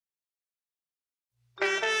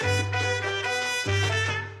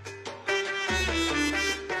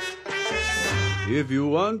If you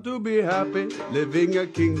want to be happy, living a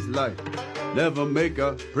king's life, never make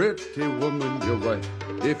a pretty woman your wife.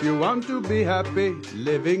 If you want to be happy,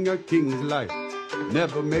 living a king's life,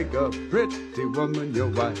 never make a pretty woman your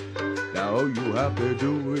wife. Now all you have to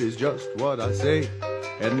do is just what I say,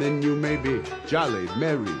 and then you may be jolly,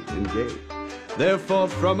 merry, and gay. Therefore,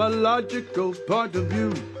 from a logical point of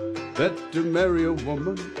view, better marry a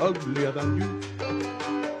woman uglier than you.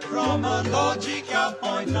 From a logical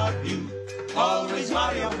point of view, always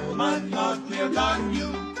marry a woman uglier than you.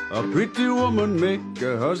 A pretty woman make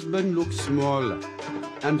her husband look small,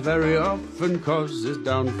 and very often causes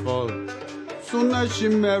downfall. Soon as she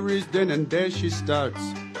marries, then and there she starts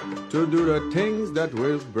to do the things that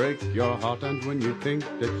will break your heart. And when you think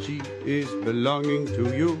that she is belonging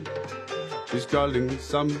to you, she's calling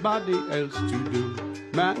somebody else to do.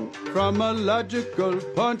 Man, from a logical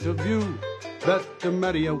point of view, better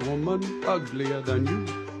marry a woman uglier than you.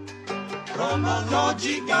 From a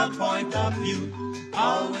logical point of view,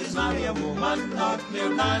 always marry a woman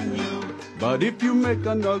uglier than you. But if you make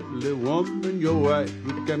an ugly woman your wife,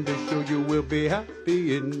 you can be sure you will be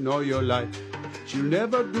happy in all your life. She'll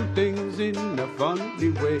never do things in a funny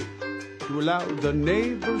way to allow the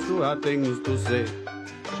neighbors who have things to say.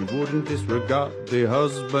 She wouldn't disregard the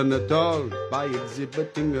husband at all by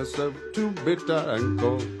exhibiting herself too bitter and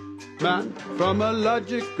cold. Man, from a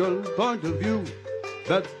logical point of view,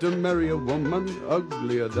 better marry a woman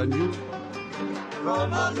uglier than you.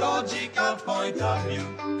 From a logical point of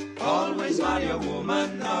view, always marry a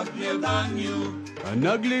woman uglier than you. An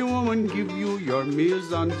ugly woman give you your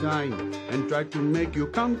meals on time and try to make you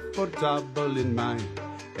comfortable in mind.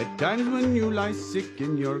 At times when you lie sick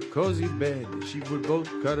in your cozy bed, she will both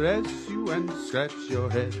caress you and scratch your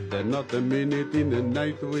head. There's not a minute in the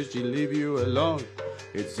night where she leave you alone.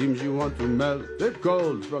 It seems you want to melt the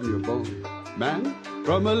cold from your bones. Man,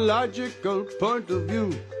 from a logical point of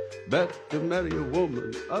view, better marry a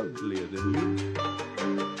woman uglier than you.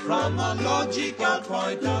 From a logical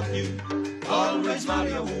point of view, always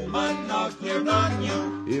marry a woman uglier than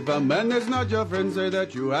you. If a man is not your friend, say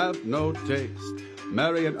that you have no taste.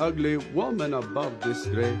 Marry an ugly woman above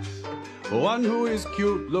disgrace. One who is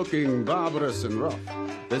cute looking, barbarous and rough,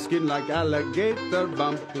 the skin like alligator,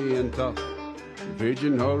 bumpy and tough.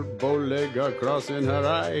 Pigeonhole, bow leg across in her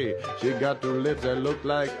eye. She got two lips that look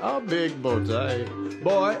like a big bow tie.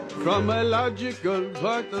 Boy, from a logical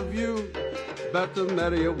point of view, better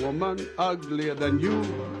marry a woman uglier than you.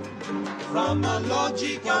 From a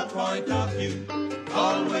logical point of view,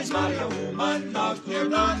 always marry a woman uglier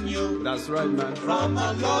than you. That's right, man. From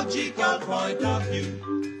a logical point of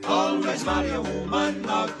view, always marry a woman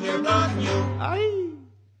uglier than you. Aye.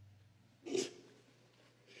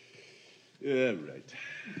 Yeah, right.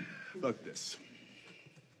 Fuck this.